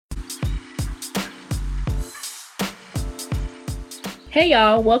Hey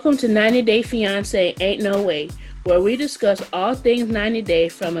y'all, welcome to 90 Day Fiance Ain't No Way, where we discuss all things 90 Day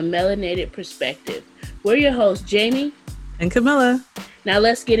from a melanated perspective. We're your hosts, Jamie and Camilla. Now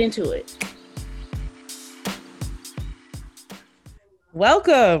let's get into it.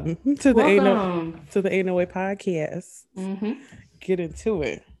 Welcome to the Welcome. Ain't No Way podcast. Mm-hmm. Get into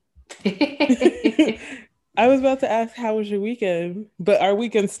it. I was about to ask, how was your weekend? But our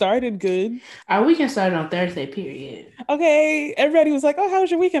weekend started good. Our weekend started on Thursday, period. Okay. Everybody was like, oh, how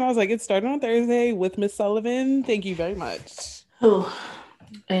was your weekend? I was like, it started on Thursday with Miss Sullivan. Thank you very much. Oh,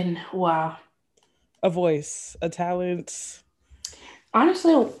 and wow. A voice, a talent.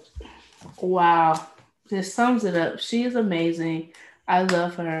 Honestly, wow. This sums it up. She is amazing. I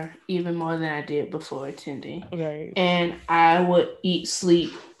love her even more than I did before attending. Right. And I would eat,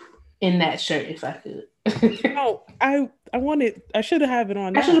 sleep in that shirt if I could. Oh, I should have it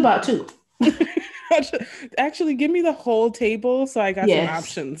on. I should have bought two. Actually, give me the whole table so I got some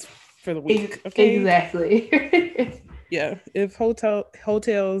options for the week. Okay. Exactly. Yeah. If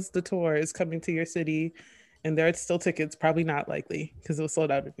hotels, the tour is coming to your city and there are still tickets, probably not likely because it was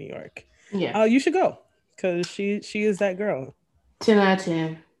sold out in New York. Yeah. You should go because she is that girl. 10 out of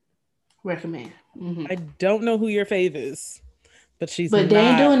 10. Recommend. Mm-hmm. I don't know who your fave is, but they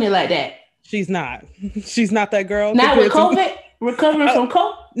ain't doing it like that. She's not. She's not that girl. Not with COVID? Recovering from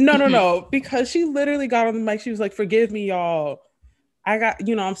COVID? No. Because she literally got on the mic. She was like, forgive me, y'all. I got,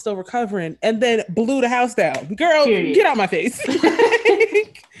 I'm still recovering. And then blew the house down. Girl, Get out my face.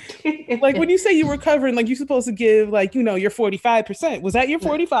 Like when you say you're recovering, like you're supposed to give like, your 45%. Was that your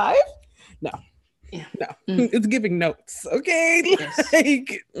 45? No. Yeah. No. It's giving notes. Okay. Yes.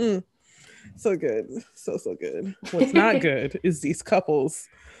 Like, so good. So good. What's not good is these couples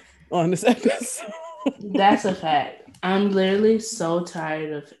on this episode. That's a fact. I'm literally so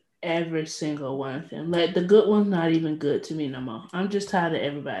tired of every single one of them. Like the good one's not even good to me no more. I'm just tired of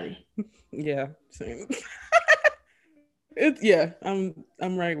everybody. Yeah, same.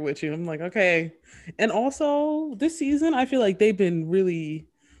 I'm right with you. I'm like, okay. And also this season, I feel like they've been really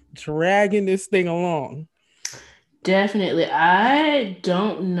dragging this thing along. Definitely. I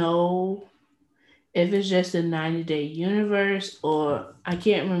don't know if it's just a 90-day universe or I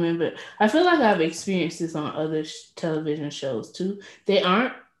can't remember. I feel like I've experienced this on other television shows too. They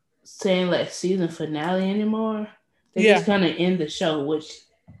aren't saying like season finale anymore. They just kind of end the show, which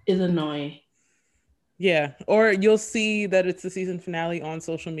is annoying. Yeah. Or you'll see that it's the season finale on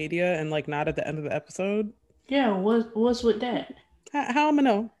social media and like not at the end of the episode. Yeah. What's with that? How am I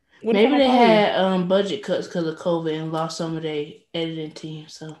know? Maybe they had budget cuts because of COVID and lost some of their editing team.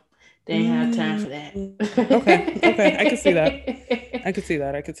 So they ain't have time for that. Okay. I could see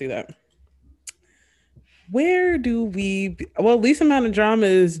that. Where do we? Well, least amount of drama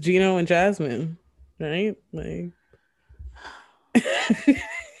is Gino and Jasmine, right? Like,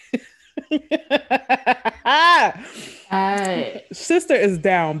 sister is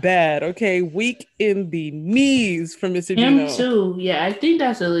down bad. Okay, weak in the knees from Mr. Gino. Him too. Yeah, I think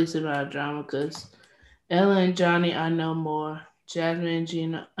that's the least amount of drama because Ella and Johnny, I know more. Jasmine and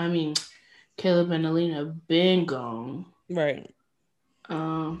Gino, Caleb and Alina been gone. Right.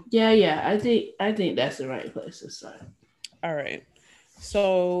 Yeah. I think that's the right place to start. All right.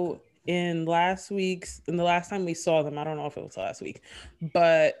 So in the last time we saw them, I don't know if it was last week,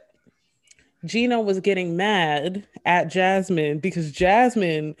 but Gino was getting mad at Jasmine because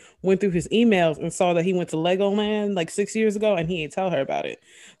Jasmine went through his emails and saw that he went to Legoland like 6 years ago and he didn't tell her about it.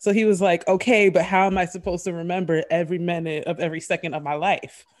 So he was like, okay, but how am I supposed to remember every minute of every second of my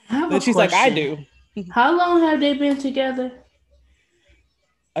life? And she's like, I do. How long have they been together?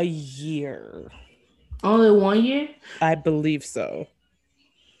 A year. Only 1 year? I believe so.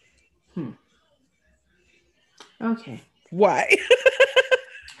 Okay. Why?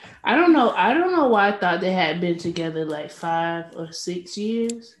 I don't know why I thought they had been together like 5 or 6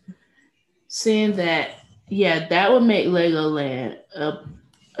 years. Saying that, yeah, that would make Legoland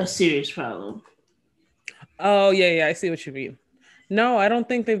a serious problem. Oh, yeah, I see what you mean. No, I don't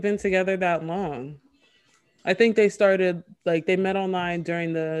think they've been together that long. I think they started, like, they met online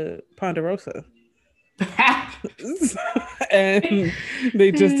during the Ponderosa. And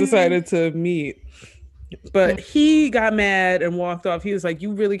they just decided to meet. But he got mad and walked off. He was like,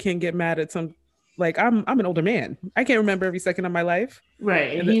 you really can't get mad at some, like, I'm an older man. I can't remember every second of my life.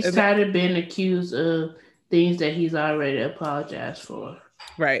 Right. And he's tired of being accused of things that he's already apologized for.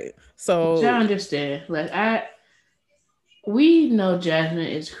 Right. So which I understand. Like we know Jasmine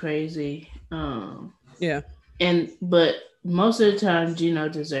is crazy. Yeah. But most of the time Gino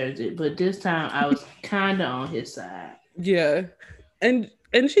deserves it. But this time I was kinda on his side. Yeah. And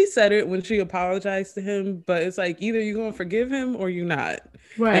And she said it when she apologized to him, but it's like either you're gonna forgive him or you're not.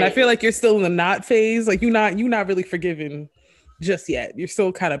 And I Right. feel like you're still in the not phase. Like you're not really forgiven just yet. You're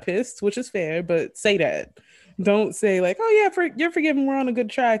still kind of pissed, which is fair, but say that. Don't say like, oh yeah, you're forgiven, we're on a good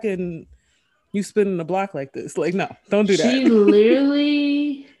track and you spinning the block like this. Like, no, don't do that. She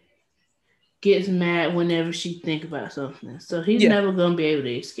literally gets mad whenever she think about something. So he's Yeah. never gonna be able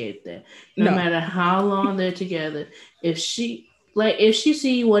to escape that. No No. matter how long they're together. If she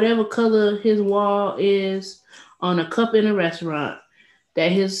see whatever color his wall is on a cup in a restaurant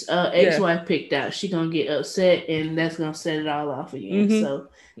that his Yeah. ex-wife picked out, she gonna get upset and that's gonna set it all off again. Mm-hmm. So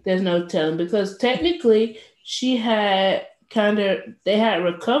there's no telling because technically she had they had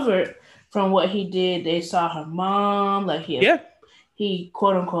recovered from what he did. They saw her mom, like Yeah. he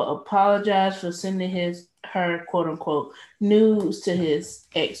quote unquote apologized for sending her quote unquote news to his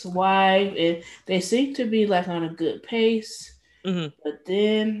ex-wife, and they seem to be like on a good pace. Mm-hmm. But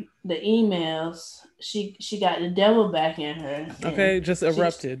then the emails, she got the devil back in her, and Okay, just she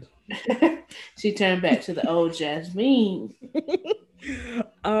erupted. she turned back to the old Jasmine.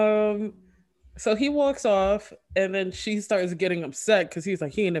 um so he walks off and then she starts getting upset because he's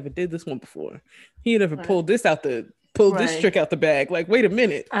like, he ain't never did this one before. He ain't never Right, pulled this right. trick out the bag. Like, wait a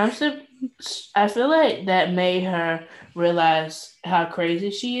minute. I'm so, I feel like that made her realize how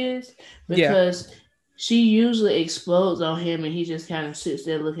crazy she is Yeah. because she usually explodes on him and he just kind of sits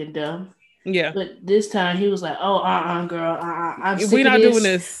there looking dumb. Yeah. But this time he was like, "Oh, girl, I'm We're sick of not doing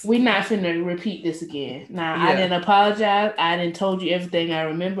this. this. We not finna repeat this again. Now, I Yeah. didn't apologize. I didn't told you everything I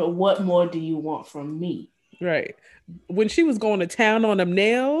remember. What more do you want from me?" Right. When she was going to town on them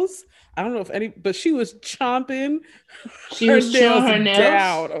nails, I don't know if any, but she was chomping She her was chewing nails her nails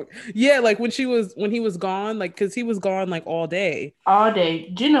down. Yeah, like when he was gone, like because he was gone like all day, all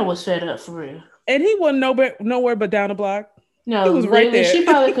day. Gina was fed up for real. and he wasn't nowhere but down the block. He No, was right literally, there. she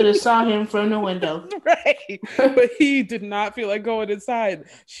probably could have saw him from the window. Right. But he did not feel like going inside.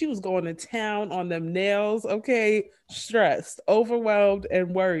 She was going to town on them nails. Okay. Stressed, overwhelmed,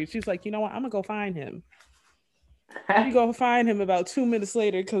 and worried. She's like, you know what? I'm gonna go find him. She go find him about 2 minutes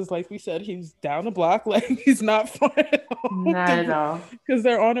later because, like we said, he's down the block. Like he's not far at all Not at all. because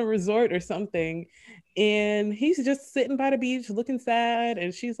they're on a resort or something. And he's just sitting by the beach looking sad.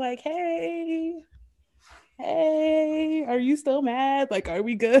 And she's like, hey, are you still mad? Like, are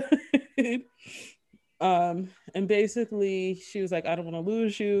we good? And basically she was like, I don't want to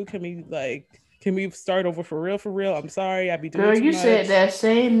lose you. Can we start over for real? For real? I'm sorry. I be doing Girl, too you said much. that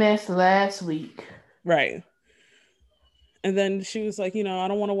same mess last week. Right. And then she was like, I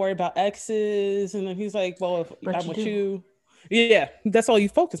don't want to worry about exes. And then he's like, well, if But I'm you with do. you, yeah, that's all you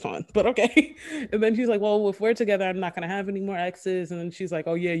focus on. But okay. And then she's like, well, if we're together, I'm not going to have any more exes. And then she's like,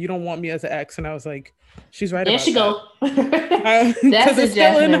 oh, yeah, you don't want me as an ex. And I was like, she's right There about she that. go. Because That's the it's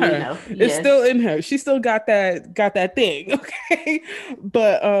still in Jasmine we her. know. It's still Yes. in her. She still got that thing. Okay.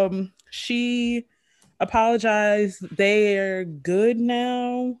 But she apologized. They're good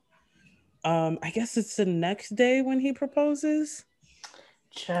now. I guess it's the next day when he proposes.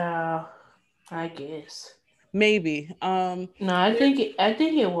 Child, I guess. Maybe. No, I think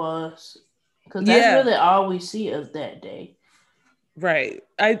it was because that's Yeah, really all we see of that day. right.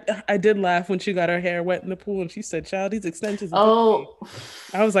 I did laugh when she got her hair wet in the pool and she said, "Child, these extensions are comfy." Oh,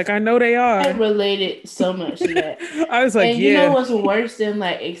 I was like, I know they I are. related so much to that. I was like, And you know yeah, what's worse than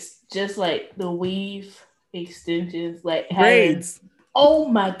like just like the weave extensions, like having. braids. Oh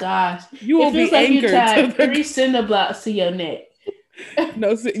my gosh! You It will feels be like you anchored to tied three the. cinder blocks to your neck.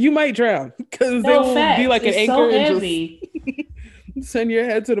 No, you might drown because they No will be facts. like an It's so anchor and just heavy. send your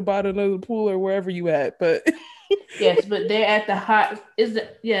head to the bottom of the pool or wherever you at. But Yes, but they're at the hot.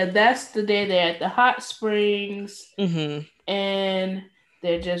 That's the day they're at the hot springs Mhm. and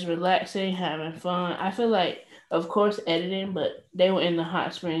they're just relaxing, having fun. I feel like, of course, editing, but they were in the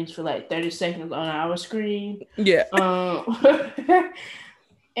hot springs for like 30 seconds on our screen. Yeah. Um,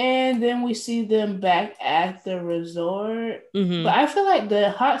 and then we see them back at the resort. But Mhm. I feel like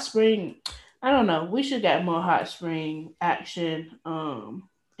the hot spring, I don't know, we should get more hot spring action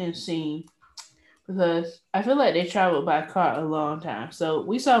and scene because I feel like they traveled by car a long time. So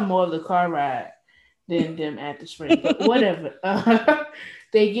we saw more of the car ride than them at the spring. But whatever.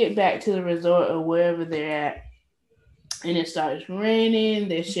 They get back to the resort or wherever they're at, and it starts raining.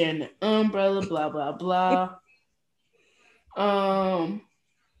 They're sharing the umbrella. Blah blah blah. Um.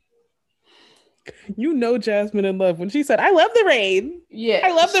 Jasmine in love when she said, "I love the rain.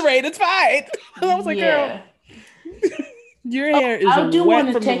 I love the Yes. rain. It's fine." I was like, "Girl, Yeah. your Oh, hair is I do want wet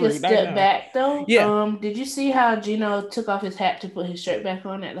to from the take a rain." I step know. back though. Yeah. Did you see how Gino took off his hat to put his shirt back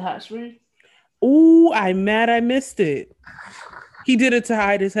on at the hot spring? Ooh, I'm mad I missed it. He did it to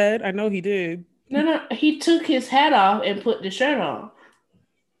hide his head. I know he did. No, he took his hat off and put the shirt on.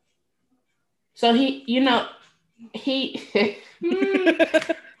 So he he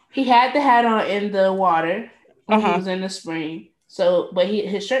had the hat on in the water when he was in the spring. So, but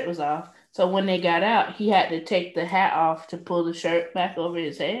his shirt was off. So when they got out, he had to take the hat off to pull the shirt back over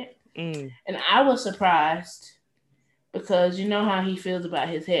his head. And I was surprised because you know how he feels about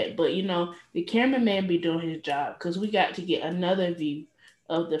his head. But the cameraman be doing his job because we got to get another view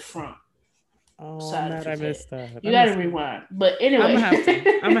of the front. Oh, I'm mad I missed that. You gotta rewind. But anyway, I'm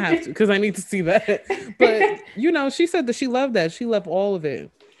gonna have to because I need to see that. But she said that she loved that. She loved all of it.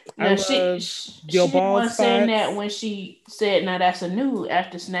 No, she was saying that when she said, "Now that's a nude,"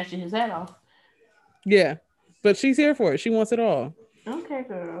 after snatching his hat off. Yeah, but she's here for it. She wants it all. Okay,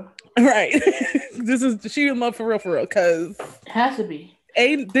 girl. Right. She in love for real, because has to be.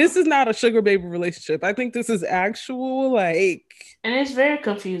 This is not a sugar baby relationship. I think this is actual and it's very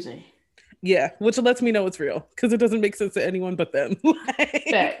confusing. Yeah, which lets me know it's real because it doesn't make sense to anyone but them.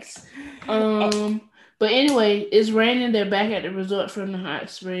 Facts. But anyway, it's raining. They're back at the resort from the hot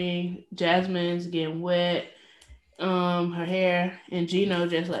spring. Jasmine's getting wet. Her hair, and Gino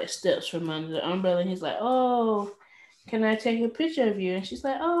just like steps from under the umbrella. And he's like, "Oh, can I take a picture of you?" And she's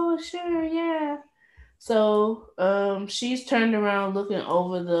like, "Oh, sure, yeah." So she's turned around looking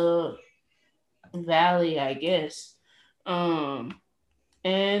over the valley, I guess.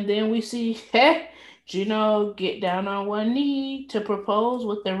 And then we see Gino get down on one knee to propose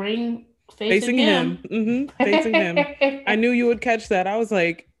with the ring facing him. Mm-hmm. Facing him. I knew you would catch that. I was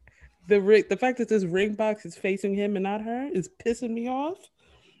like, the fact that this ring box is facing him and not her is pissing me off.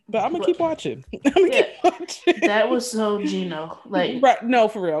 But I'm gonna keep watching. Keep watching. That was so Gino. Like, right? No,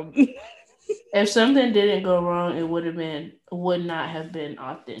 for real. If something didn't go wrong, it would not have been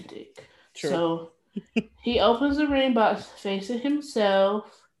authentic. True. So he opens the ring box facing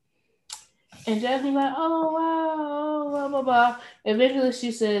himself. And Jasmine's like, "Oh, wow, blah, blah, blah." Eventually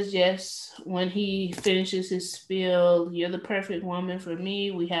she says yes when he finishes his spiel. "You're the perfect woman for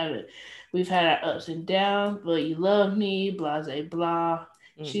me. We've had our ups and downs, but you love me, blah, blah, blah."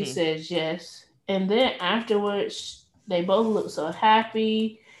 Mm-hmm. She says yes. And then afterwards, they both look so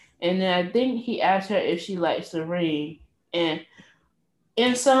happy. And then I think he asked her if she likes the ring. And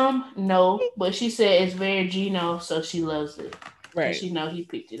in some, no. But she said it's very Gino, so she loves it. Right. She know he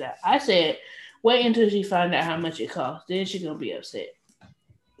picked it out. I said, wait until she find out how much it costs. Then she's going to be upset.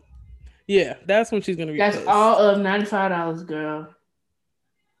 Yeah, that's when she's going to be That's pissed. All of $95, girl.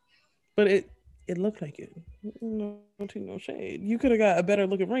 But it looked like it. No shade. You could have got a better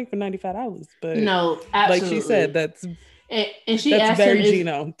looking ring for $95. But no, absolutely. Like she said, that's she that's asked very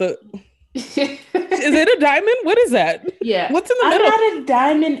Gino. Is it a diamond? What is that? Yeah. What's in the middle? I'm not a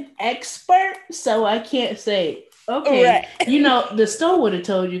diamond expert, so I can't say. Okay. Right. The store would have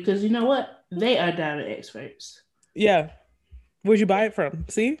told you because you know what? They are diamond experts. Yeah. Where'd you buy it from?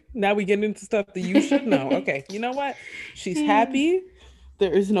 See? Now we get into stuff that you should know. Okay. You know what? She's happy.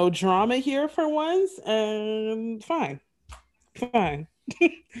 There is no drama here for once. And fine.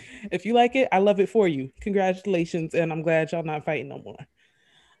 If you like it, I love it for you. Congratulations. And I'm glad y'all not fighting no more.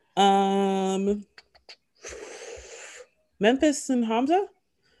 Memphis and Hamza?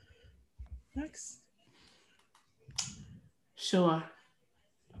 Next. Sure.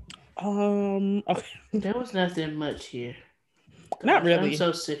 Okay. There was nothing much here. Not really. I'm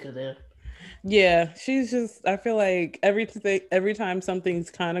so sick of them. Yeah, she's just. I feel like every time something's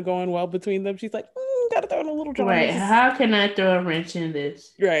kind of going well between them, she's like, "Gotta throw in a little drama." Right? How can I throw a wrench in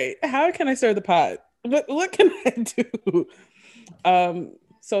this? Right? How can I stir the pot? What can I do?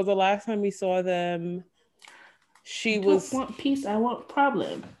 So the last time we saw them, I don't want peace. I want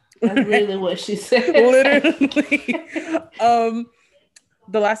problem. That's really what she said. Literally.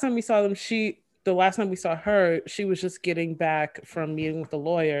 The last time we saw them, the last time we saw her, she was just getting back from meeting with the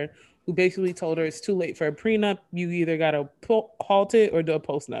lawyer who basically told her it's too late for a prenup. You either got to halt it or do a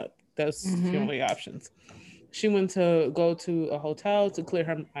post-nup. That's the only options. She went to go to a hotel to clear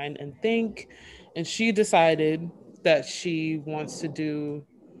her mind and think. And she decided that she wants to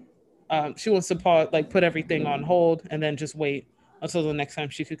pause, put everything on hold and then just wait until the next time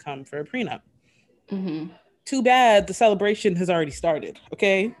she could come for a prenup. Mm-hmm. Too bad the celebration has already started,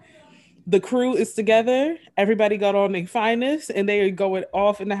 okay? The crew is together. Everybody got on their finest and they are going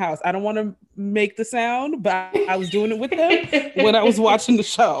off in the house. I don't want to make the sound, but I was doing it with them when I was watching the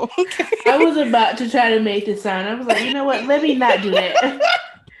show. Okay? I was about to try to make the sound. I was like, you know what? Let me not do that.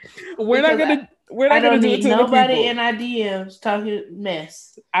 We're not gonna do it to nobody in our DMs talking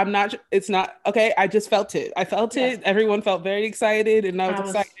mess. It's not okay. I just felt it. I felt it. Everyone felt very excited and I was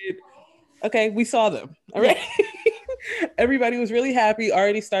excited. Okay, we saw them. All right. Everybody was really happy,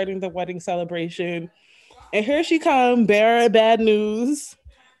 already starting the wedding celebration. And here she come, bearer of bad news,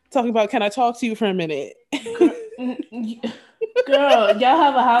 talking about, can I talk to you for a minute? Girl, girl, y'all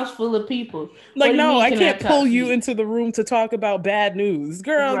have a house full of people. What Like, do you no, mean? I Can I can't pull talk to you you? into the room to talk about bad news.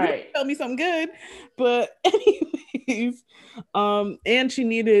 Girl, you Right. tell me something good. But anyways, and she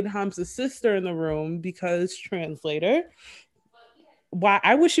needed Hamza's sister in the room because translator. Why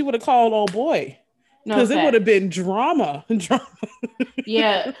I wish she would have called old boy. No Because it would have facts. been drama. Drama.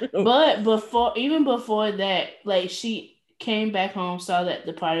 Yeah, but even before that, like she came back home, saw that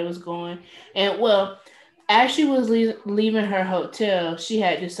the party was going, and well, as she was leaving her hotel, she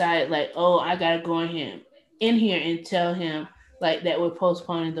had decided like, oh, I gotta go in here and tell him like that we're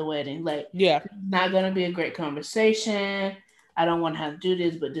postponing the wedding. Like, Yeah. not gonna be a great conversation. I don't want to have to do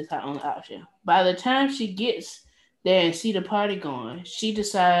this, but this is our only option. By the time she gets there and see the party going, she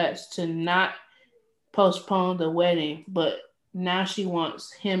decides to not postpone the wedding, but now she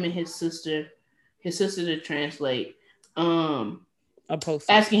wants him and his sister to translate. A post.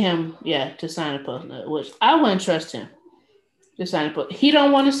 Asking him, yeah, to sign a post note, which I wouldn't trust him to sign a post. He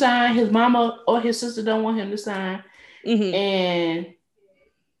don't want to sign. His mama or his sister don't want him to sign. Mm-hmm. And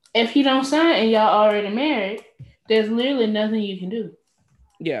if he don't sign and y'all already married, there's literally nothing you can do.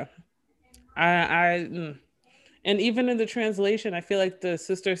 Yeah. I and even in the translation, I feel like the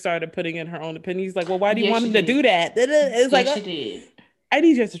sister started putting in her own opinions. Like, well, why do you Yes, want she him to did. do that? It's like, Yes, she did. I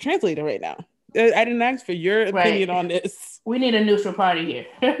need you as a translator right now. I didn't ask for your opinion Right. on this. We need a neutral party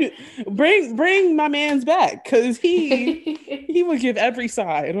here. Bring my man's back, because he would give every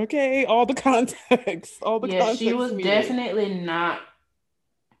side, okay? All the context. All the Yeah, she context was needed. definitely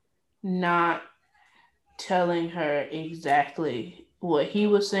not telling her exactly what he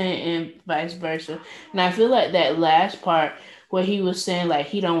was saying and vice versa. And I feel like that last part where he was saying like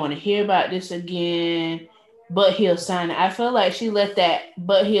he don't want to hear about this again, but he'll sign it. I feel like she let that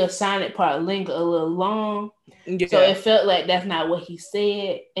but he'll sign it part linger a little long. So Yeah. it felt like that's not what he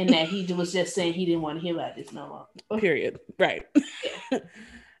said and that he was just saying he didn't want to hear about this no more. Period. Right. Yeah.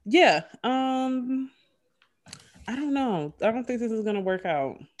 Yeah. I don't know. I don't think this is gonna work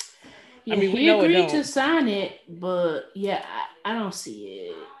out. I Yeah, mean, we he know it agreed to don't. sign it, but yeah, I don't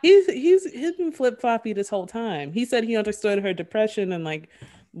see it. He's been flip floppy this whole time. He said he understood her depression and like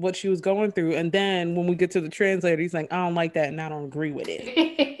what she was going through, and then when we get to the translator, he's like, I don't like that, and I don't agree with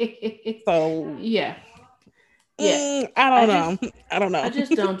it. So Yeah, yeah. I I don't just know. I don't I know.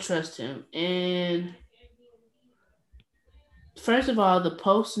 just don't trust him. And first of all, the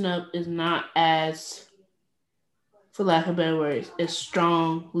post nup is not as, for lack of better words, as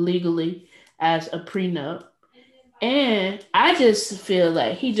strong legally as a prenup. And I just feel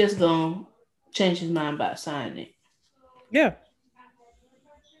like he just gonna change his mind about signing it. Yeah,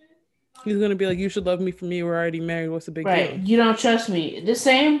 he's gonna be like, you should love me for me. We're already married. What's the big Right. deal? You don't trust me. The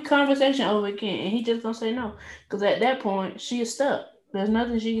same conversation over again. And he just gonna say no. Because at that point, she is stuck. There's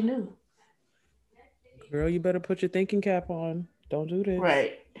nothing she can do. Girl, you better put your thinking cap on. Don't do this.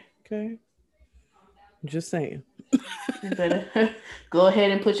 Right. Okay. Just saying. You better go ahead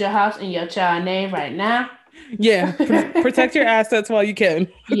and put your house in your child name right now. Yeah, protect your assets while you can.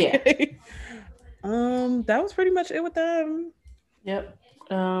 Yeah. Okay. That was pretty much it with them. Yep.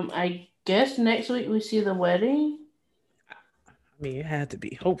 I guess next week we see the wedding. I mean, it had to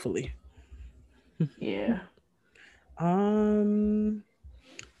be, hopefully. Yeah. Um.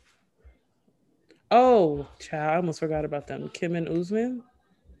 Oh, child, I almost forgot about them. Kim and Usman.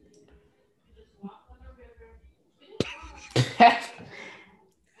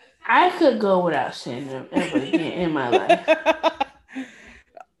 I could go without seeing them ever again in my life.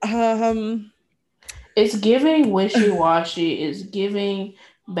 um. It's giving wishy washy. It's giving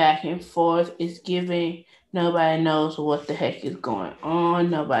back and forth. It's giving nobody knows what the heck is going on.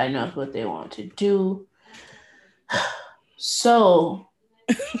 Nobody knows what they want to do. So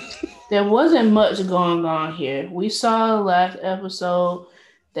there wasn't much going on here. We saw last episode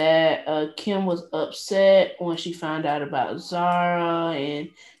that Kim was upset when she found out about Zara, and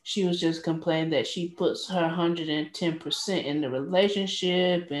she was just complaining that she puts her 110% in the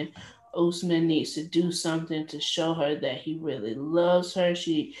relationship, and Usman needs to do something to show her that he really loves her.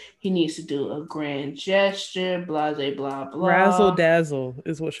 He needs to do a grand gesture, blah blah blah Razzle blah. dazzle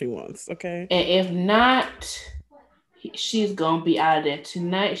is what she wants. Okay. And if not, she's gonna be out of there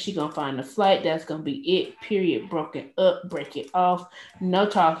tonight. She's gonna find a flight. That's gonna be it. Period. Broken up. Break it off. No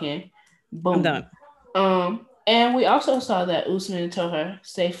talking. I'm Boom. done. And we also saw that Usman told her,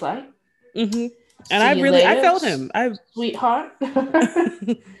 "Safe flight. Mm-hmm. And See you I later, felt him. sweetheart."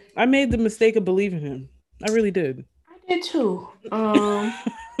 I made the mistake of believing him. I really did. I did too. And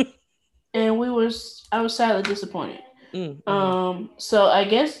I was sadly disappointed. So I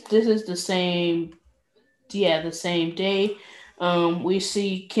guess this is the same, the same day. We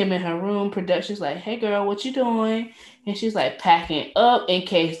see Kim in her room. Production's like, "Hey girl, what you doing?" And she's like, "Packing up in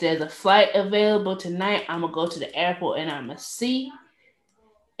case there's a flight available tonight. I'm gonna go to the airport and I'm gonna see."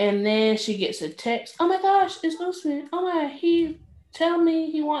 And then she gets a text. "Oh my gosh, it's Usman. Oh my, he tell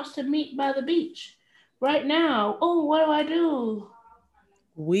me he wants to meet by the beach right now. Oh, what do I do?"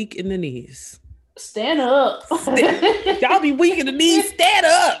 Weak in the knees. Stand up. Y'all be weak in the knees. Stand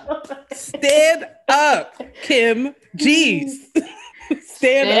up. Stand up, Kim. Jeez.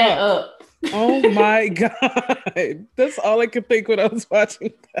 Stand up. Oh my God. That's all I could think when I was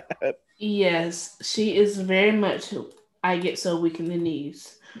watching that. Yes, she is very much. I get so weak in the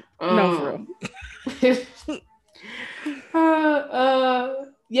knees. No, for real.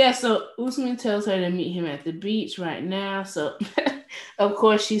 Yeah, so Usman tells her to meet him at the beach right now. So, of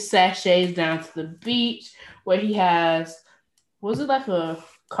course, she sashays down to the beach where he has, was it like a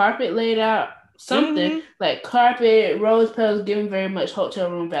carpet laid out? Something like carpet, rose petals, giving very much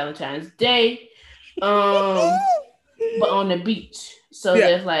hotel room Valentine's Day. But on the beach. So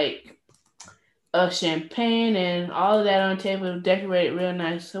there's like a champagne and all of that on the table, decorated real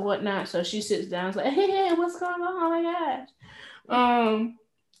nice and whatnot. So she sits down, is like, "Hey, what's going on? Oh my gosh."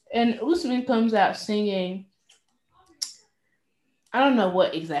 And Usman comes out singing. I don't know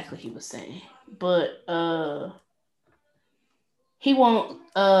what exactly he was saying, but he want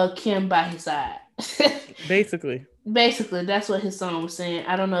Kim by his side. Basically, that's what his song was saying.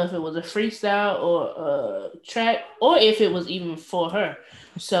 I don't know if it was a freestyle or a track, or if it was even for her.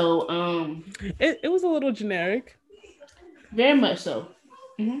 So it was a little generic. Very much so.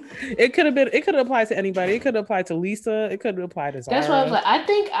 Mm-hmm. It could have applied to anybody. It could have applied to Lisa. It could have applied to Zara. That's why I was like,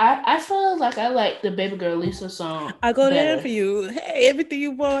 I feel like I like the Baby Girl Lisa song. I go there for you. Hey, everything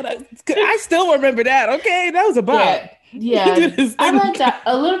you want. I still remember that. Okay, that was a bop. Yeah. I like that.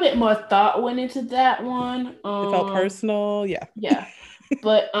 A little bit more thought went into that one. It felt personal. Yeah. Yeah.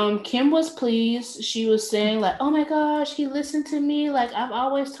 But Kim was pleased. She was saying like, "Oh my gosh, he listened to me. Like I've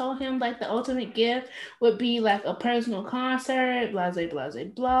always told him like the ultimate gift would be like a personal concert, blah, blah, blah,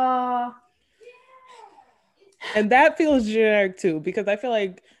 blah." And that feels generic too, because I feel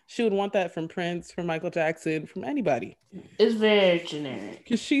like she would want that from Prince, from Michael Jackson, from anybody. It's very generic.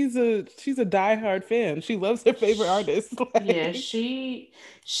 Because she's a diehard fan. She loves her favorite artist. Like, yeah, she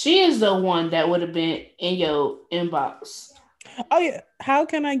is the one that would have been in your inbox. Oh yeah. How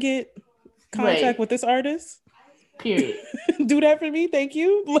can I get contact with this artist? Period. Do that for me, thank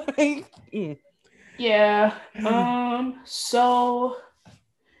you. Like, yeah. So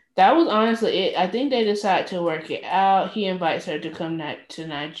that was honestly it. I think they decided to work it out. He invites her to come to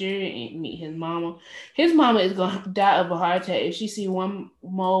Nigeria and meet his mama. His mama is gonna die of a heart attack if she see one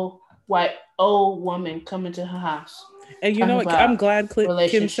more white old woman coming to her house. And you know what? I'm glad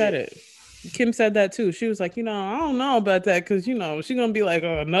Kim said it. Kim said that too. She was like, I don't know about that because she's gonna be like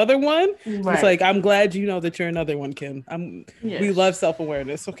another one. Right. It's like, I'm glad you know that you're another one, Kim. We love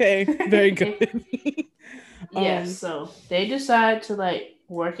self-awareness. Okay, very good. So they decide to like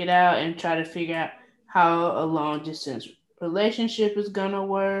work it out and try to figure out how a long distance relationship is gonna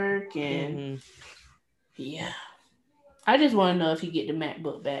work. And I just want to know if he get the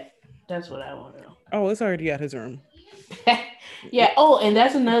MacBook back. That's what I want to know. Oh, it's already at his room. Yeah. Oh, and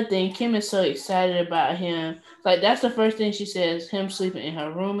that's another thing. Kim is so excited about him. Like that's the first thing she says. Him sleeping in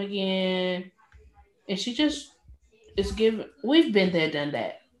her room again, and she just is giving. We've been there, done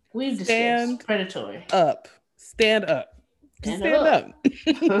that. We've discussed predatory. Up. Stand up. Stand up.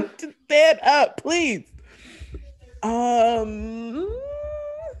 Stand up, please.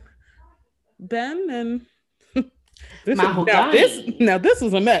 Ben and this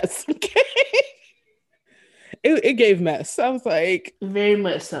was a mess. Okay. It gave mess. I was like, very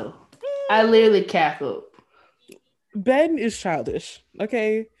much so. I literally cackled. Ben is childish.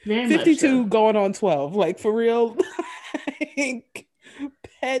 Okay. Very 52 much so. Going on 12. Like for real. Like,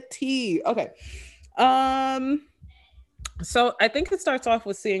 petty. Okay. So I think it starts off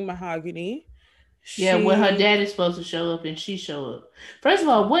with seeing Mahogany. When her dad is supposed to show up and she show up. First of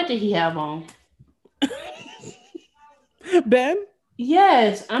all, what did he have on? Ben?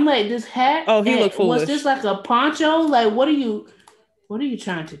 Yes. I'm like, this hat. Oh, he looked foolish. Was this like a poncho? Like, what are you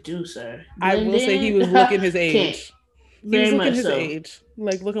trying to do, sir? I will say he was looking his age. He was looking his age.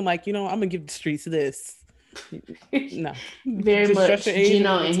 Like looking like, I'm gonna give the streets this. No. Very much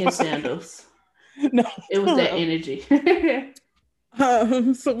Gino and his sandals. No. It was that energy.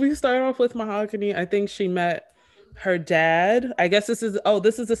 So we start off with Mahogany. I think she met her dad. I guess this is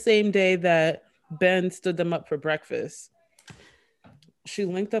the same day that Ben stood them up for breakfast. she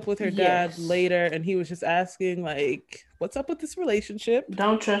linked up with her dad later, and he was just asking, like, what's up with this relationship?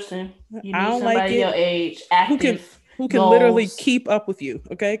 Don't trust him. You I need don't like somebody it. your age, active, who can literally keep up with you,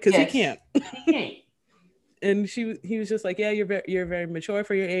 okay? Because he can't. He can't. And he was just like, yeah, you're very mature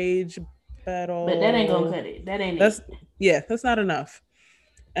for your age, but that ain't gonna cut it. That ain't it. Yeah, that's not enough.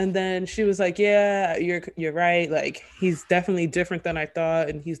 And then she was like, yeah, you're right. Like, he's definitely different than I thought,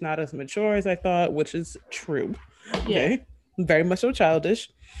 and he's not as mature as I thought, which is true. Okay. Yeah. Very much so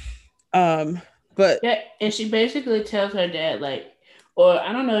childish. But yeah, and she basically tells her dad, like, or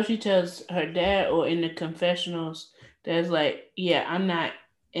I don't know if she tells her dad or in the confessionals, that's like, yeah, I'm not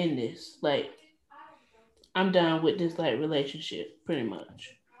in this. Like, I'm done with this like relationship, pretty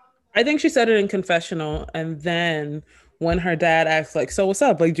much. I think she said it in confessional, and then when her dad asked, like, so what's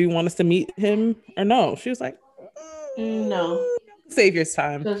up? Like, do you want us to meet him or no? She was like, no. Save your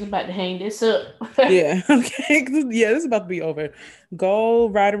time. Because I'm about to hang this up. Yeah. Okay. Yeah, this is about to be over. Go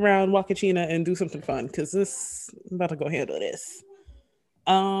ride around Wakachina and do something fun, because I'm about to go handle this.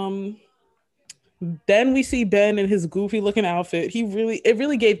 Then we see Ben in his goofy looking outfit. It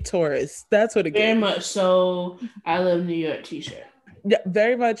really gave tourists. That's what it gave. Very much so. I love New York t-shirt. Yeah,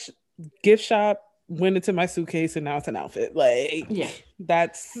 very much. Gift shop, went into my suitcase, and now it's an outfit. Like, yeah,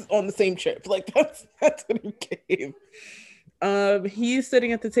 that's on the same trip. Like, that's what it gave. He's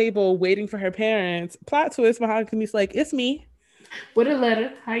sitting at the table waiting for her parents. Plot twist, Mahogany's like, it's me. With a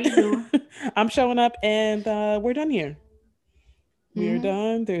letter. How you doing? I'm showing up, and we're done here. We're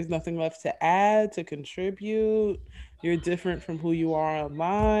done. There's nothing left to add, to contribute. You're different from who you are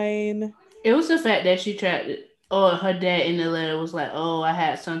online. It was the fact that she tried to, or her dad in the letter was like, oh, I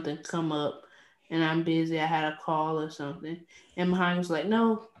had something come up and I'm busy. I had a call or something. And Mahogany was like,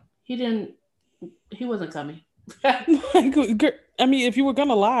 no, he wasn't coming. I mean, if you were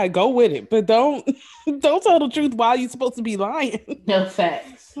gonna lie, go with it, but don't tell the truth while you're supposed to be lying. No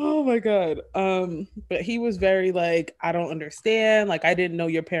facts. Oh my god. But he was very like, I don't understand. Like, I didn't know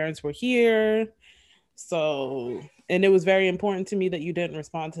your parents were here. So, and it was very important to me that you didn't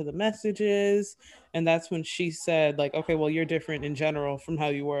respond to the messages. And that's when she said, like, okay, well, you're different in general from how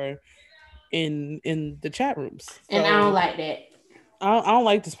you were in the chat rooms. So, and I don't like that. I don't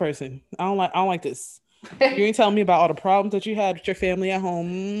like this person. I don't like this. You ain't telling me about all the problems that you had with your family at home.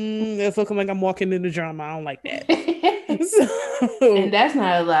 It's looking like I'm walking into drama. I don't like that. And that's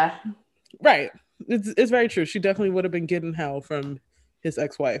not a lie. Right. It's very true. She definitely would have been getting hell from his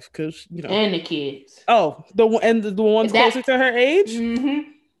ex-wife, because, you know, and the kids. Oh, the ones closer to her age,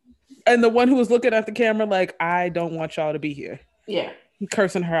 and the one who was looking at the camera like, I don't want y'all to be here. Yeah,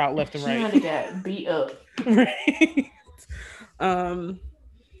 cursing her out left and right. She got beat up. Right.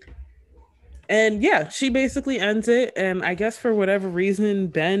 And yeah, she basically ends it. And I guess for whatever reason,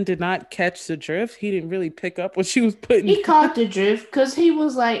 Ben did not catch the drift. He didn't really pick up what she was putting. He caught the drift because he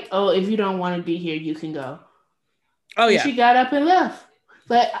was like, oh, if you don't want to be here, you can go. Oh, and yeah. She got up and left.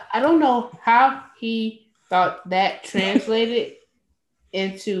 But I don't know how he thought that translated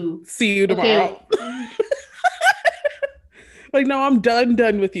into see you tomorrow. Okay. Like, no, I'm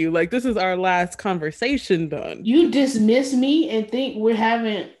done with you. Like, this is our last conversation done. You dismiss me and think we're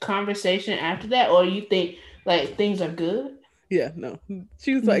having conversation after that, or you think like things are good? Yeah, no.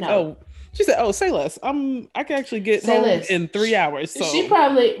 She was like, no. She said, oh, say less. I can actually get home in 3 hours. So she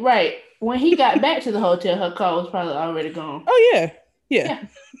probably right. When he got back to the hotel, her car was probably already gone. Oh yeah.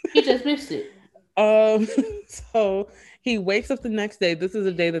 He just missed it. So he wakes up the next day. This is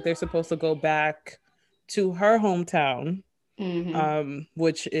a day that they're supposed to go back to her hometown.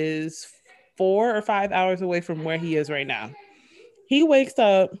 Which is 4 or 5 hours away from where he is right now. He wakes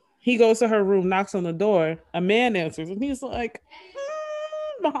up, he goes to her room, knocks on the door, a man answers, and he's like,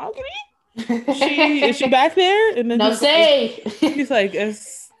 Mahogany? Is she back there? And then he's like,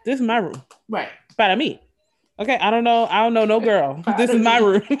 this is my room. Right. Para me. Okay, I don't know no girl. This is my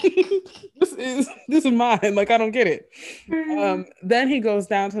room. this is mine. Like, I don't get it. Then he goes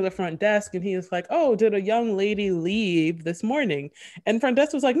down to the front desk and he is like, oh, did a young lady leave this morning? And front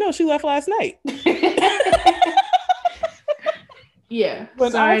desk was like, no, she left last night. Yeah.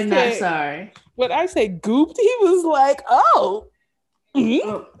 Not sorry. When I say gooped, he was like, oh. Mm-hmm.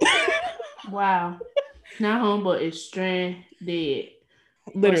 Oh. Wow. Now homeboy is strand dead.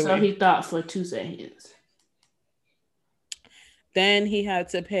 Literally. So he thought for 2 seconds. Then he had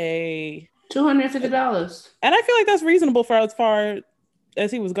to pay $250. And I feel like that's reasonable for as far as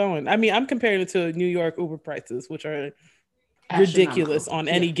he was going. I mean, I'm comparing it to New York Uber prices, which are ridiculous on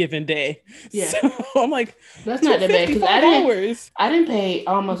any given day. Yeah. So I'm like, that's not that bad, because I didn't pay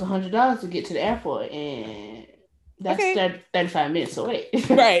almost $100 to get to the airport, and That's Okay. 35 minutes away.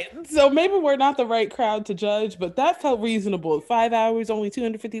 Right. So maybe we're not the right crowd to judge, but that felt reasonable. 5 hours, only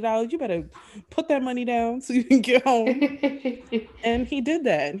 $250. You better put that money down so you can get home. And he did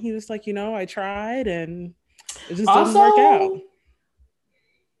that. And he was like, I tried and it just didn't work out. Also,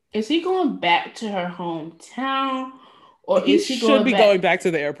 is he going back to her hometown or He is he should going be back? going back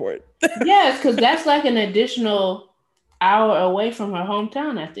to the airport. Yes, because that's like an additional hour away from her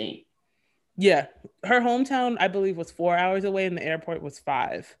hometown, I think. Yeah. Her hometown, I believe, was 4 hours away and the airport was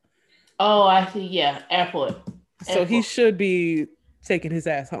 5. Oh, I see. Yeah, airport. So he Airport. should be taking his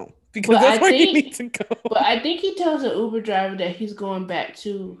ass home because But that's I where he think needs to go. but I think he tells the Uber driver that he's going back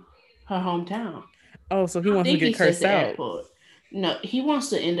to her hometown. Oh, so he I wants to think he get says cursed the out. airport. No, he wants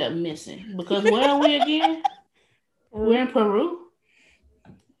to end up missing. Because where are we again? We're in Peru.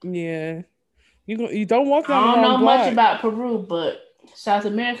 Yeah. You don't walk down the I don't wrong know much block. about Peru, but South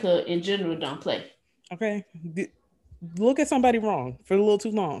America in general don't play. Okay. Look at somebody wrong for a little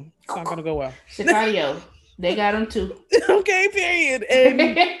too long. It's not gonna go well. Sicario, they got him too. Okay, period. And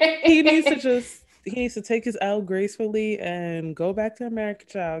he needs to take his L gracefully and go back to America,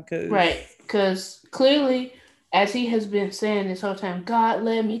 child. Right, because clearly, as he has been saying this whole time, God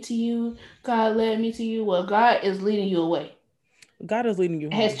led me to you. God led me to you. Well, God is leading you away. God is leading you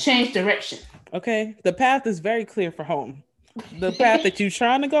home. Has changed direction. Okay, the path is very clear for home. The path that you're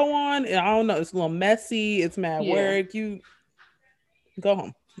trying to go on, I don't know, it's a little messy. It's mad work. You go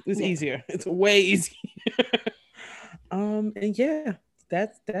home. It's easier. It's way easier. And yeah,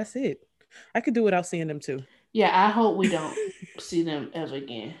 that's it. I could do without seeing them too. Yeah, I hope we don't see them ever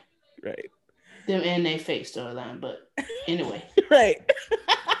again. Right. Them and their fake storyline, but anyway. Right.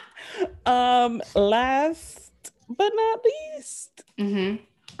 Last but not least,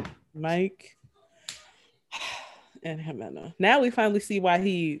 Mike and Jimena. Now we finally see why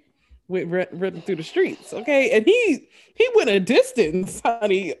he went running through the streets. Okay, and he went a distance,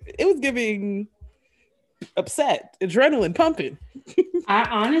 honey. It was giving upset, adrenaline pumping. I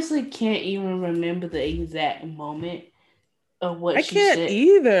honestly can't even remember the exact moment of what I she can't said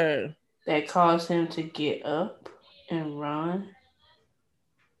either. that caused him to get up and run.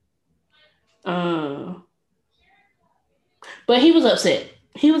 But he was upset.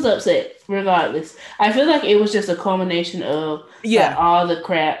 He was upset regardless. I feel like it was just a culmination of like, all the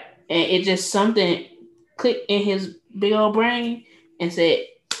crap, and it just something clicked in his big old brain and said,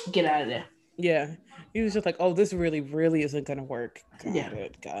 "Get out of there." Yeah, he was just like, "Oh, this really, really isn't gonna work." Got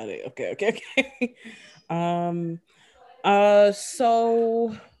it. Okay.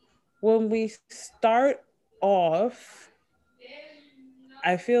 So when we start off,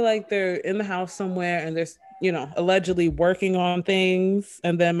 I feel like they're in the house somewhere and there's, allegedly working on things.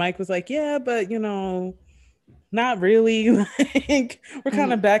 And then Mike was like, yeah, but, not really. Like, we're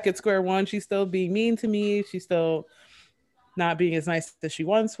kind of back at square one. She's still being mean to me. She's still not being as nice as she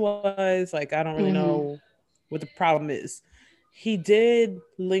once was. Like, I don't really know what the problem is. He did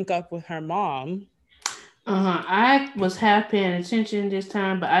link up with her mom. I was half paying attention this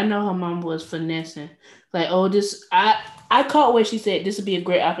time, but I know her mom was finessing. Like, I caught where she said this would be a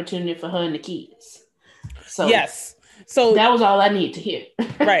great opportunity for her and the kids. So yes, so that was all I need to hear.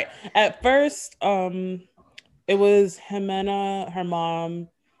 Right. At first, it was Jimena, her mom,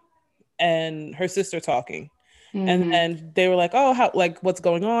 and her sister talking. And then they were like, oh, how, like, what's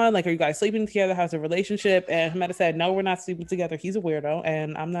going on? Like, are you guys sleeping together? How's the relationship? And Jimena said, no, we're not sleeping together. He's a weirdo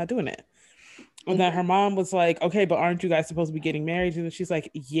and I'm not doing it. And then her mom was like, okay, but aren't you guys supposed to be getting married? And she's like,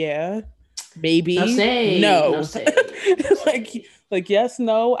 yeah, maybe. No. like, yes,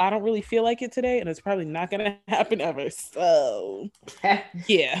 no, I don't really feel like it today. And it's probably not going to happen ever. So,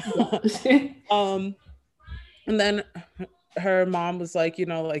 yeah. And then her mom was like,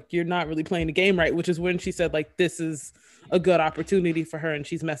 like, you're not really playing the game right, which is when she said, like, this is a good opportunity for her and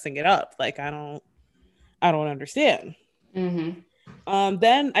she's messing it up. Like, I don't understand. Then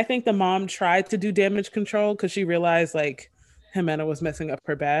I think the mom tried to do damage control because she realized, like, Jimena was messing up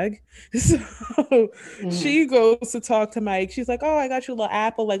her bag. So she goes to talk to Mike. She's like, oh, I got you a little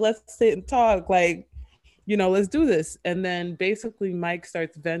apple. Like, let's sit and talk. Like, let's do this. And then basically Mike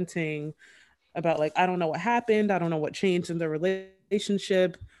starts venting about, like, I don't know what happened. I don't know what changed in the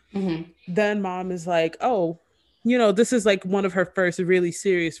relationship. Then mom is like, oh, this is like one of her first really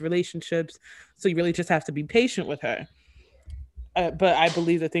serious relationships. So you really just have to be patient with her. But I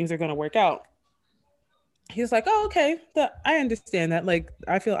believe that things are going to work out. He's like, oh, okay. I understand that. Like,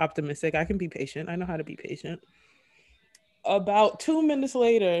 I feel optimistic. I can be patient. I know how to be patient. About 2 minutes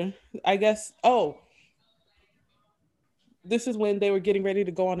later, I guess, this is when they were getting ready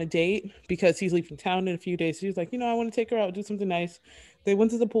to go on a date because he's leaving town in a few days. So he was like, I want to take her out, do something nice. They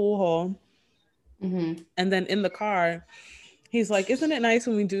went to the pool hall. Mm-hmm. And then in the car, he's like, "Isn't it nice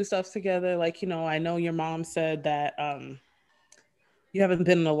when we do stuff together? Like, I know your mom said that you haven't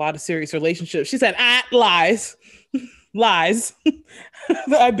been in a lot of serious relationships." She said, lies. Lies.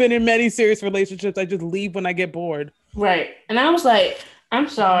 I've been in many serious relationships. I just leave when I get bored. Right. And I was like, I'm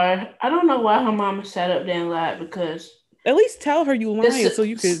sorry. I don't know why her mama sat up there and lied, because At least tell her you lying so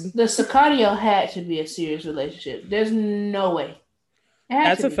you could. the Sicario had to be a serious relationship. There's no way. It had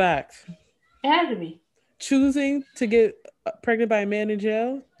That's to a be. fact. It had to be. Choosing to get pregnant by a man in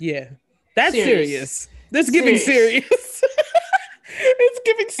jail, yeah, that's serious. That's giving Serious. serious. It's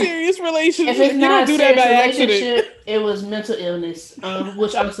giving serious relationship. If it's You not don't a do that serious by accident. relationship, it was mental illness,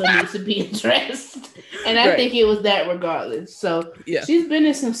 which also needs to be addressed. And I think it was that regardless. So Yeah, she's been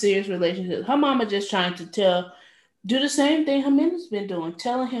in some serious relationships. Her mama just trying to do the same thing Jimenez been doing,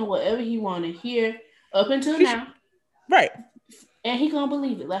 telling him whatever he want to hear up until now. Right. And he gonna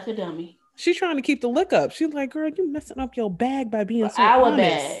believe it like a dummy. She's trying to keep the lick up. She's like, "Girl, you messing up your bag by being For so our honest."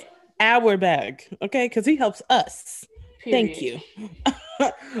 bag. Our bag, okay? Because he helps us. Period. Thank you.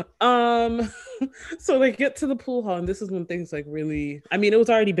 So they get to the pool hall, and this is when things like really. I mean, it was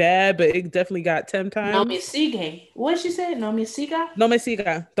already bad, but it definitely got 10 times. No me sigue. What she said? No me siga? No me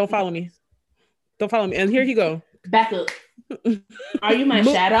siga. Don't follow me. Don't follow me. And here he go. Back up. Are you my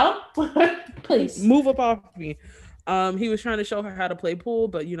shadow? Please. Move up off me. He was trying to show her how to play pool,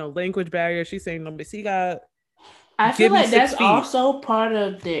 but language barrier. She's saying no me siga. I feel like that's also part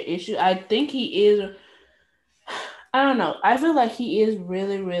of their issue. I think he is. I don't know. I feel like he is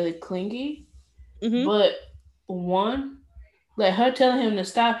really, really clingy. Mm-hmm. But like her telling him to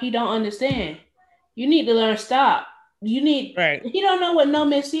stop, he don't understand. You need to learn stop. You need. Right. He don't know what no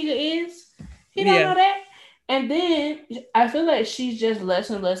mesiga is. He don't know that. And then I feel like she's just less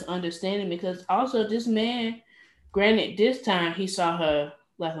and less understanding, because also this man, granted, this time he saw her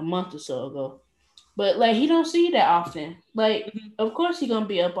like a month or so ago. But like he don't see that often. Like, of course he gonna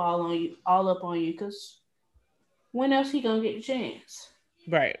be all up on you, because when else he gonna get the chance?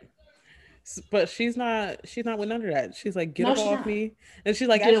 Right. But she's not with none of that. She's like, get up off me. And she's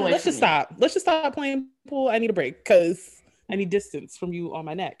like, actually, let's just stop. Let's just stop playing pool. I need a break because I need distance from you on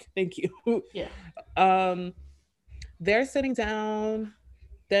my neck. Thank you. Yeah. They're sitting down.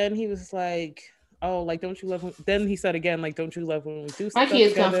 Then he was like, oh, like, don't you love when... Then he said again, like, don't you love when we do stuff my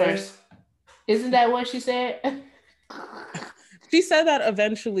kids together? come first. Isn't that what she said? She said that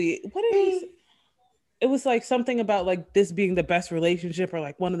eventually. What did he say? It was like something about like this being the best relationship or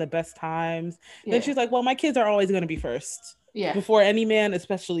like one of the best times. Yeah. Then she's like, well, my kids are always going to be first. Yeah. Before any man,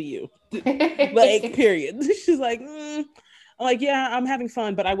 especially you. Like, period. She's like, I'm like, yeah, I'm having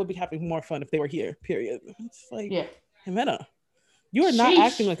fun, but I would be having more fun if they were here, period. It's like, yeah, Jimena, you are not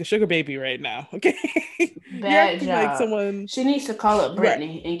acting like a sugar baby right now, okay? Bad job. Like someone... She needs to call up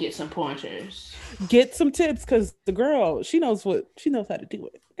Brittany and get some pointers. Get some tips, because the girl, she knows how to do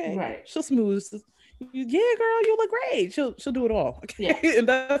it. Okay, right? She'll smooth. Yeah, girl, you look great. She'll do it all. Okay, yeah. And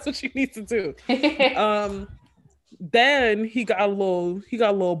that's what she needs to do. Then he got a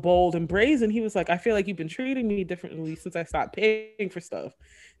little bold and brazen. He was like, I feel like you've been treating me differently since I stopped paying for stuff.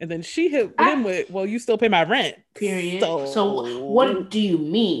 And then she hit him with, well, you still pay my rent. Period. So what do you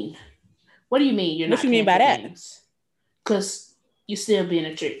mean? What do you mean you're not? What you mean by that? Because you still being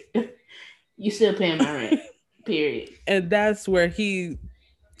a trick. You still paying my rent. Period. And that's where he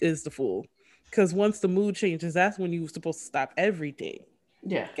is the fool. Because once the mood changes, that's when you're supposed to stop everything.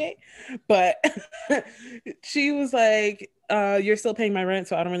 Yeah. Okay. But she was like, you're still paying my rent,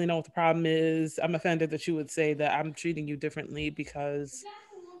 so I don't really know what the problem is. I'm offended that you would say that I'm treating you differently because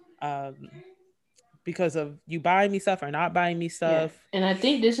of you buying me stuff or not buying me stuff. Yeah. And I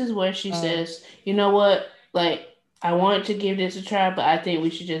think this is where she says, you know what? Like, I wanted to give this a try, but I think we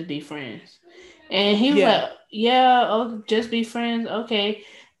should just be friends. And he was like, yeah, just be friends. Okay.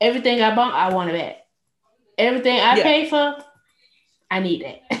 Everything I bought, I want it back. Everything I paid for, I need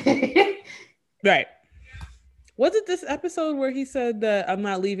that. Right. Was it this episode where he said that I'm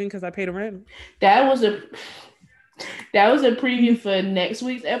not leaving because I paid the rent? That was a preview for next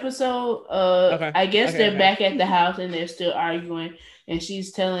week's episode. Okay. I guess they're back at the house and they're still arguing. And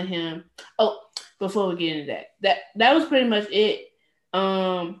she's telling him, before we get into that was pretty much it.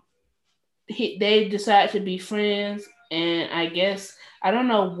 They decide to be friends, and I guess I don't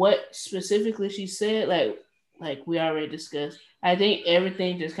know what specifically she said. Like we already discussed, I think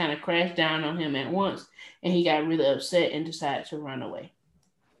everything just kind of crashed down on him at once, and he got really upset and decided to run away.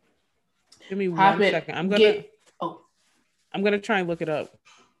 Give me 1 second. I'm gonna try and look it up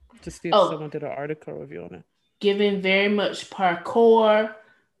to see if someone did an article review on it. Giving very much parkour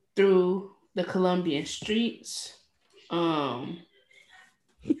through the Colombian streets.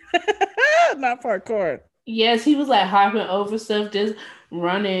 not parkour. Yes, he was like hopping over stuff, just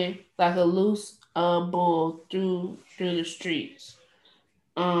running like a loose bull through the streets.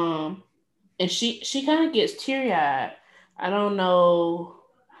 Um, and she kind of gets teary eyed. I don't know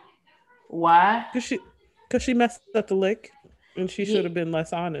why. Cause she messed up the lick, and she should Yeah, have been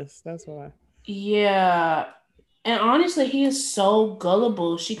less honest. That's why. yeah. And honestly, he is so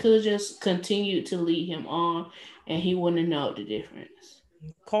gullible. She could have just continued to lead him on, and he wouldn't know the difference.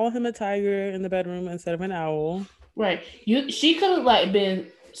 Call him a tiger in the bedroom instead of an owl. Right? She could have like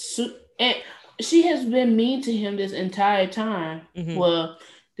and she has been mean to him this entire time. Mm-hmm. Well,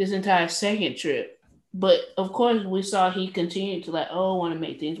 this entire second trip. But of course, we saw he continued to like, oh, I want to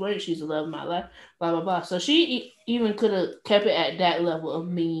make things work. She's the love of my life, blah blah blah. So she even could have kept it at that level of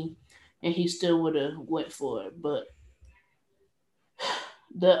mean, and he still would have went for it. But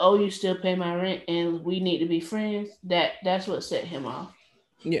the oh, you still pay my rent, and we need to be friends. That's what set him off.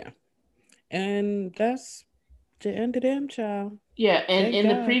 Yeah, and that's the end of them, child. Yeah, and Thank in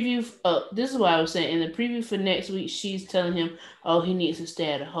the God. preview, this is what I was saying. In the preview for next week, she's telling him, "Oh, he needs to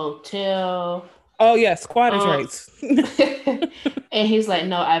stay at a hotel." Oh yeah, squatters' Um, rights. and he's like,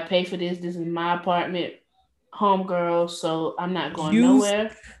 "No, I pay for this. This is my apartment, homegirl. So I'm not going You, nowhere."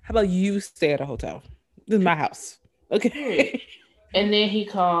 how about you stay at a hotel? This is my house. Period. Okay. And then he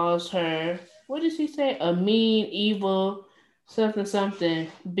calls her. What does he say? A mean, evil, something, something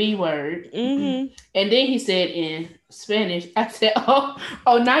B word. Mm-hmm. And then he said in Spanish, I said, oh,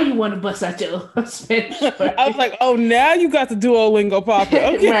 now you want to bust out your Spanish word. I was like, oh, now you got the Duolingo popping.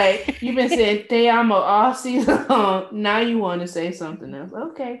 Okay. Right. You've been saying te amo all season long. Now you want to say something else.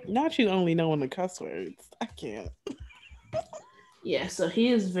 Okay. Not you only knowing the cuss words. I can't. Yeah, so he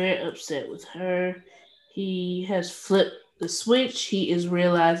is very upset with her. He has flipped the switch. He is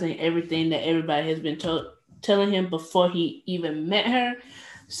realizing everything that everybody has been telling him before he even met her.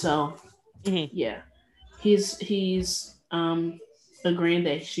 So, yeah. He's agreeing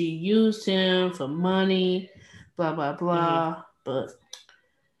that she used him for money, blah blah blah. But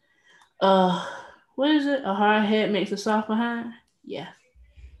what is it? A hard head makes a soft behind. Yeah.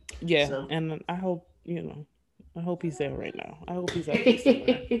 Yeah, So. and I hope I hope he's there right now. I hope he's at peace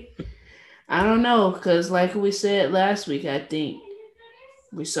somewhere. I don't know, because like we said last week, I think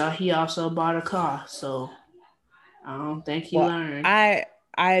we saw he also bought a car, so I don't think he Well, learned. I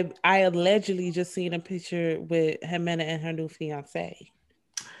allegedly just seen a picture with Jimena and her new fiance.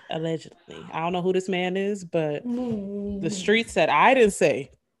 Allegedly, I don't know who this man is, but the street said, I didn't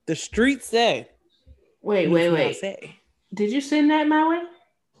say. The street said. Wait. Did you send that my way?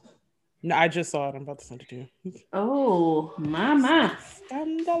 No, I just saw it. I'm about to send it to you. Oh, my.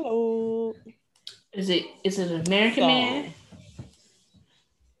 Scandalo. Is it an American man?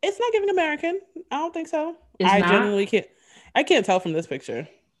 It's not giving American. I don't think so. It's not? Genuinely can't. I can't tell from this picture.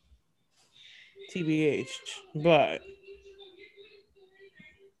 TBH, but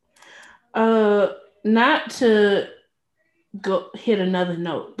not to go hit another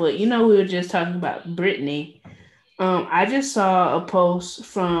note, but we were just talking about Brittany. I just saw a post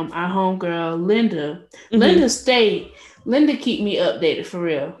from our homegirl Linda. Mm-hmm. Linda keep me updated for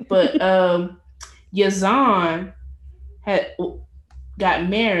real. But Yazan had got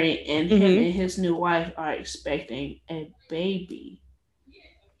married, and him and his new wife are expecting a baby.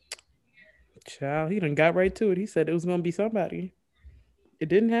 Child, he done got right to it. He said it was gonna be somebody. It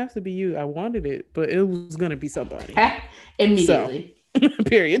didn't have to be you. I wanted it, but it was gonna be somebody. Immediately. So,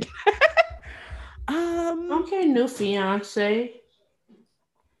 period. Okay, new fiance.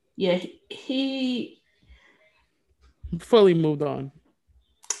 Yeah, he fully moved on.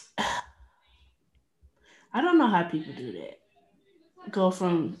 I don't know how people do that. Go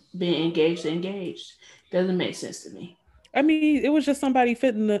from being engaged to engaged. Doesn't make sense to me. I mean, it was just somebody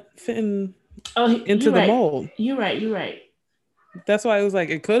fitting into the right. mold. You're right. That's why it was like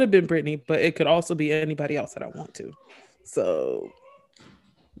it could have been Brittany, but it could also be anybody else that I want to. So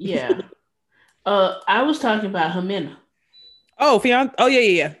yeah. I was talking about Jimena. Oh, fiance. Oh,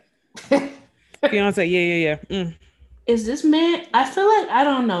 yeah. Fiance. Yeah. Is this man? I feel like I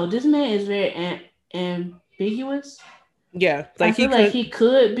don't know. This man is very ambiguous. Yeah, like he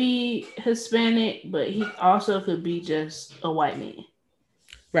could be Hispanic, but he also could be just a white man.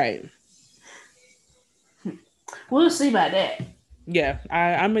 Right. We'll see about that. Yeah,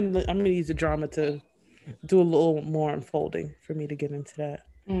 I'm gonna use the drama to do a little more unfolding for me to get into that.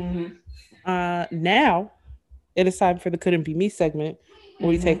 Mm-hmm. Now it is time for the Couldn't Be Me segment, where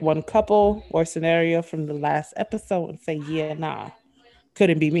we take one couple or scenario from the last episode and say, yeah, nah,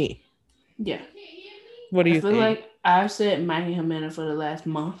 couldn't be me. Yeah. What do you think? Like I've said Maggie Jimena for the last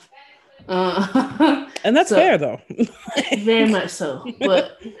month. And that's fair though. Very much so.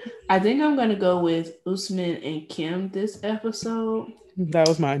 But I think I'm gonna go with Usman and Kim this episode. That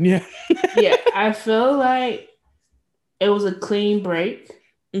was mine. Yeah. Yeah, I feel like it was a clean break.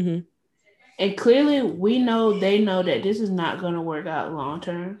 Mm-hmm. And clearly they know that this is not gonna work out long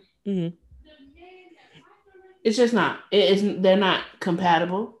term. Mm-hmm. It's just not. They're not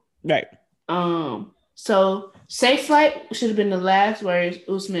compatible. Right. So safe flight should have been the last words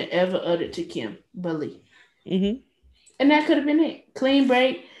Usman ever uttered to Kim Bali. Mm-hmm. And that could have been it. Clean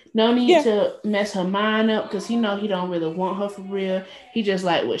break. No need to mess her mind up because he don't really want her for real. He just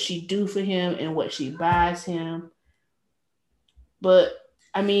like what she do for him and what she buys him. But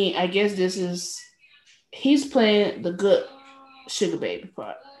I mean, I guess he's playing the good sugar baby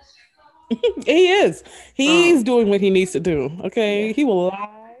part. He is. He's doing what he needs to do. Okay. Yeah. He will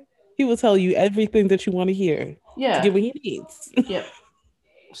lie. He will tell you everything that you want to hear. Yeah. To get what he needs. Yep.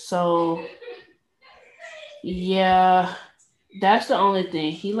 So yeah, that's the only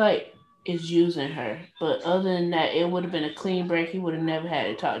thing. He is using her. But other than that, it would have been a clean break. He would have never had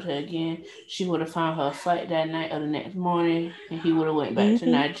to talk to her again. She would have found her a flight that night or the next morning, and he would have went back to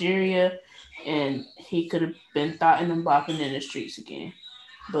Nigeria, and he could have been thotting and bopping in the streets again.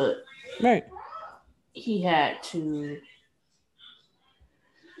 But right, he had to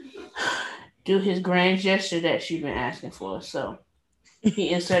do his grand gesture that she's been asking for. So he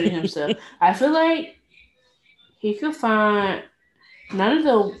inserted himself. I feel like he could find none of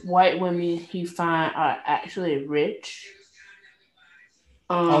the white women he find are actually rich.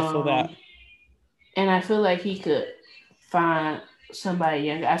 Also that. And I feel like he could find somebody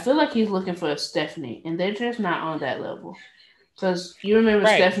younger. I feel like he's looking for a Stephanie, and they're just not on that level. Because you remember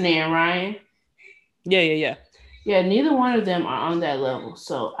Stephanie and Ryan? Yeah. Yeah, neither one of them are on that level.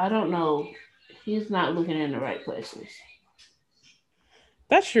 So I don't know. He's not looking in the right places.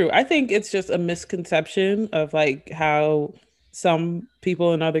 That's true. I think it's just a misconception of like how some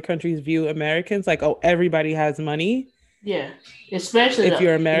people in other countries view Americans. Like, oh, everybody has money. Yeah. Especially if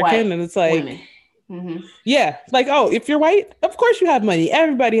you're American. And it's like, mm-hmm. Yeah, like, oh, if you're white, of course you have money.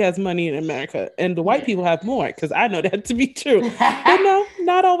 Everybody has money in America. And the white people have more because I know that to be true. But no,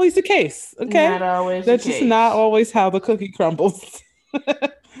 not always the case. Okay. Not always That's just not always how the cookie crumbles.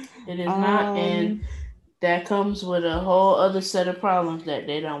 It is not. And that comes with a whole other set of problems that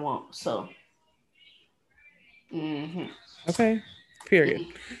they don't want. So. Mm-hmm. Okay. Period.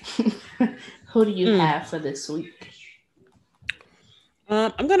 Who do you have for this week?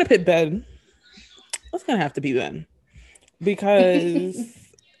 I'm going to pick Ben. It's going to have to be Ben. Because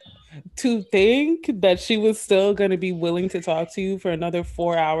to think that she was still going to be willing to talk to you for another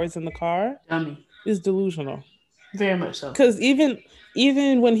 4 hours in the car is delusional. Very much so. Because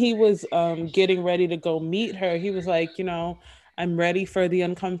even when he was getting ready to go meet her, he was like, I'm ready for the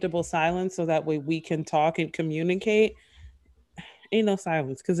uncomfortable silence so that way we can talk and communicate. Ain't no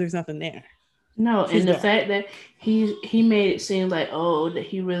silence because there's nothing there. No, and the fact that he made it seem like, that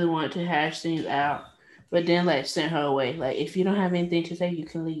he really wanted to hash things out, but then sent her away. Like, if you don't have anything to say, you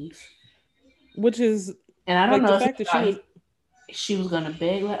can leave. Which is, and I don't know if she was gonna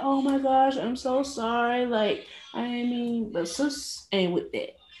beg, like, oh my gosh, I'm so sorry. Like, I mean, but sis ain't with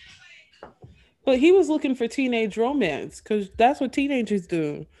that. But he was looking for teenage romance because that's what teenagers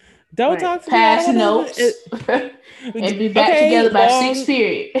do. Don't talk to pass notes and be back together by 6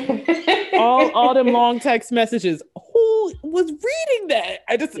 period. all them long text messages. Who was reading that?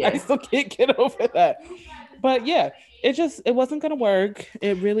 I still can't get over that. But yeah, it wasn't gonna work.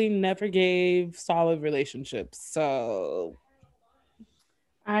 It really never gave solid relationships. So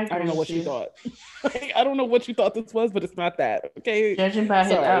I don't know what you thought. I don't know what you thought this was, but it's not that. Okay. Judging by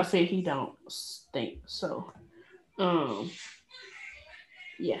his outfit, he don't stink. So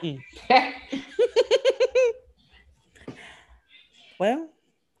yeah. Well,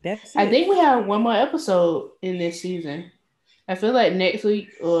 that's it. I think we have one more episode in this season. I feel like next week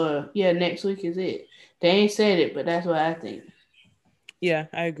is it. They ain't said it, but that's what I think. Yeah,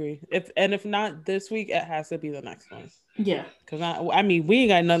 I agree. If not this week, it has to be the next one. Yeah. Because I mean, we ain't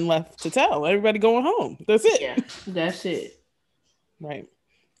got nothing left to tell. Everybody going home. That's it. Yeah, that's it. Right.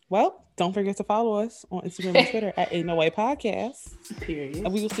 Well, don't forget to follow us on Instagram and Twitter at Ain't No Way Podcast. Period.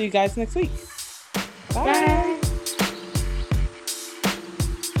 And we will see you guys next week. Bye. Bye.